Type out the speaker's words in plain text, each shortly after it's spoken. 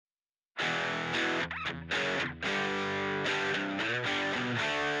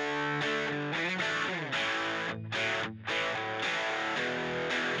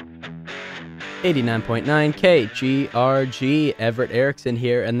89.9 KGRG, Everett Erickson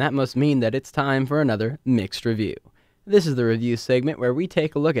here, and that must mean that it's time for another Mixed Review. This is the review segment where we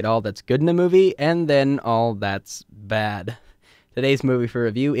take a look at all that's good in a movie and then all that's bad. Today's movie for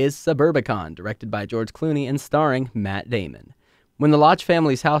review is Suburbicon, directed by George Clooney and starring Matt Damon. When the Lodge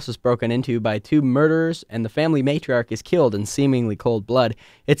family's house is broken into by two murderers and the family matriarch is killed in seemingly cold blood,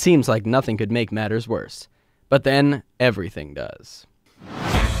 it seems like nothing could make matters worse. But then, everything does.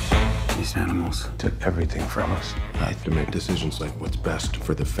 These animals took everything from us. I have to make decisions like what's best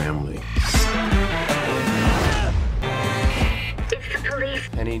for the family. It's the police.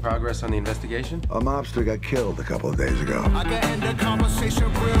 Any progress on the investigation? A mobster got killed a couple of days ago. I can end the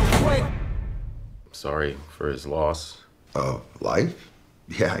conversation real quick. Sorry for his loss. Life?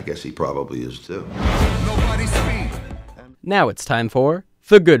 Yeah, I guess he probably is too. Nobody speaks. Now it's time for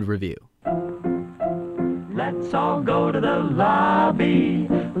The Good Review. Let's all go to the lobby.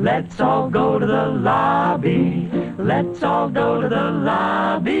 Let's all go to the lobby. Let's all go to the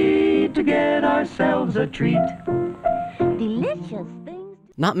lobby to get ourselves a treat. Delicious things.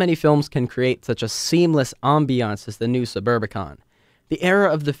 Not many films can create such a seamless ambiance as the new Suburbicon. The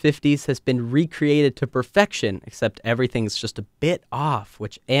era of the 50s has been recreated to perfection, except everything's just a bit off,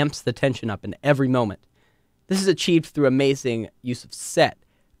 which amps the tension up in every moment. This is achieved through amazing use of set,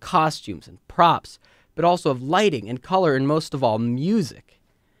 costumes, and props, but also of lighting and color and most of all, music.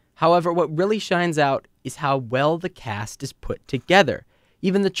 However, what really shines out is how well the cast is put together.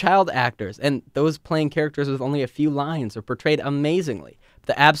 Even the child actors and those playing characters with only a few lines are portrayed amazingly.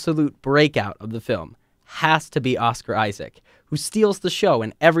 The absolute breakout of the film has to be Oscar Isaac, who steals the show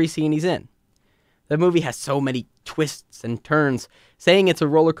in every scene he's in. The movie has so many twists and turns, saying it's a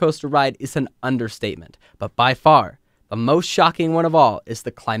roller coaster ride is an understatement, but by far, the most shocking one of all is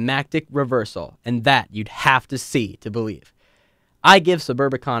the climactic reversal, and that you'd have to see to believe. I give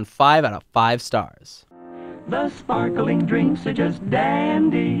Suburbicon 5 out of 5 stars. The sparkling drinks are just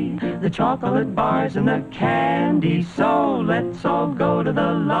dandy. The chocolate bars and the candy. So let's all go to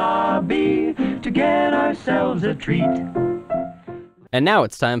the lobby to get ourselves a treat. And now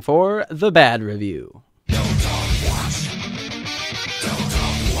it's time for The Bad Review.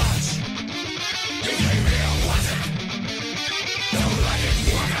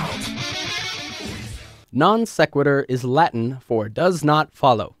 Non sequitur is Latin for does not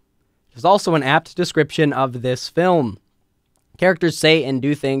follow. There's also an apt description of this film. Characters say and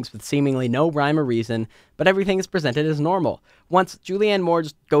do things with seemingly no rhyme or reason, but everything is presented as normal. Once, Julianne Moore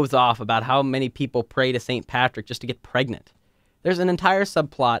just goes off about how many people pray to St. Patrick just to get pregnant. There's an entire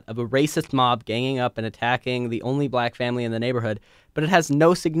subplot of a racist mob ganging up and attacking the only black family in the neighborhood, but it has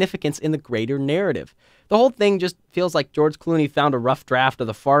no significance in the greater narrative. The whole thing just feels like George Clooney found a rough draft of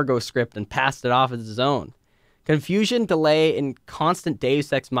the Fargo script and passed it off as his own. Confusion, delay, and constant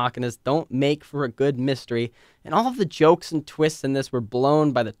deus ex machinas don't make for a good mystery, and all of the jokes and twists in this were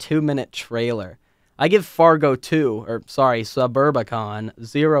blown by the 2-minute trailer. I give Suburbicon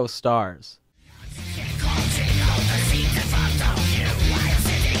 0 stars.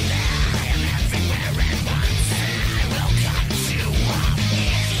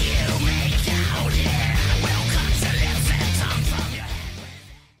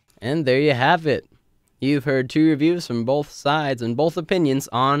 And there you have it. You've heard 2 reviews from both sides and both opinions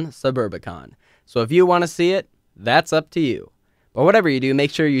on Suburbicon. So if you want to see it, that's up to you. But whatever you do,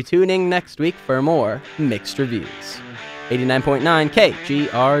 make sure you tune in next week for more Mixed Reviews. 89.9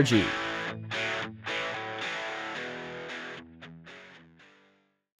 KGRG.